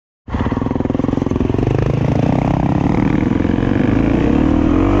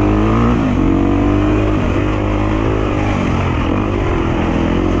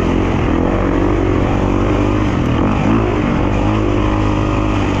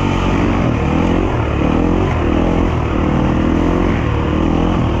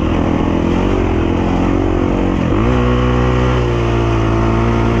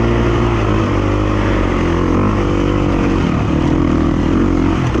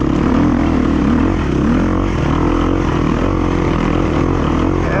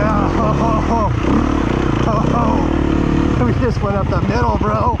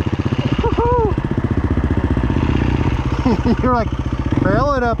You're like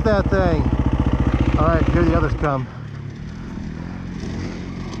barreling up that thing. All right, here the others come.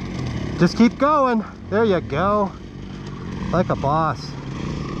 Just keep going. There you go. Like a boss.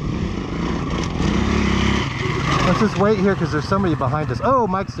 Let's just wait here because there's somebody behind us. Oh,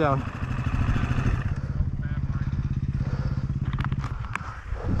 Mike's down.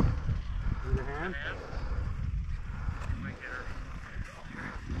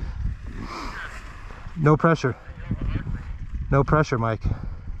 No pressure. No pressure, Mike.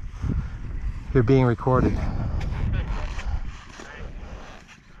 You're being recorded.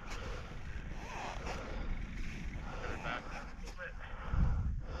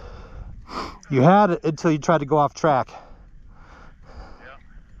 You had it until you tried to go off track.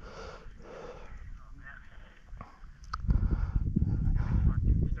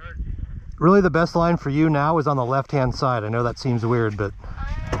 Really, the best line for you now is on the left-hand side. I know that seems weird, but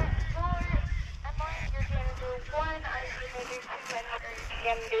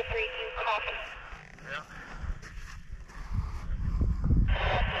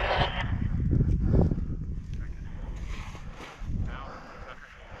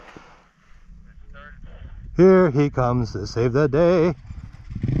here he comes to save the day.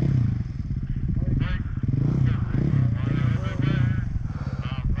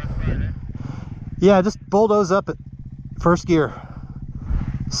 Yeah, just bulldoze up at first gear.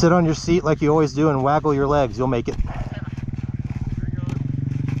 Sit on your seat like you always do and waggle your legs. You'll make it.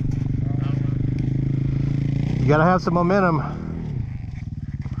 You gotta have some momentum.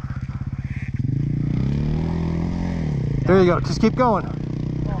 There you go. Just keep going.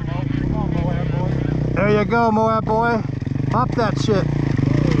 There you go, Moab boy. Pop that shit.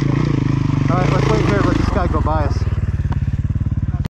 All right, let's wait here. Let this guy go by us.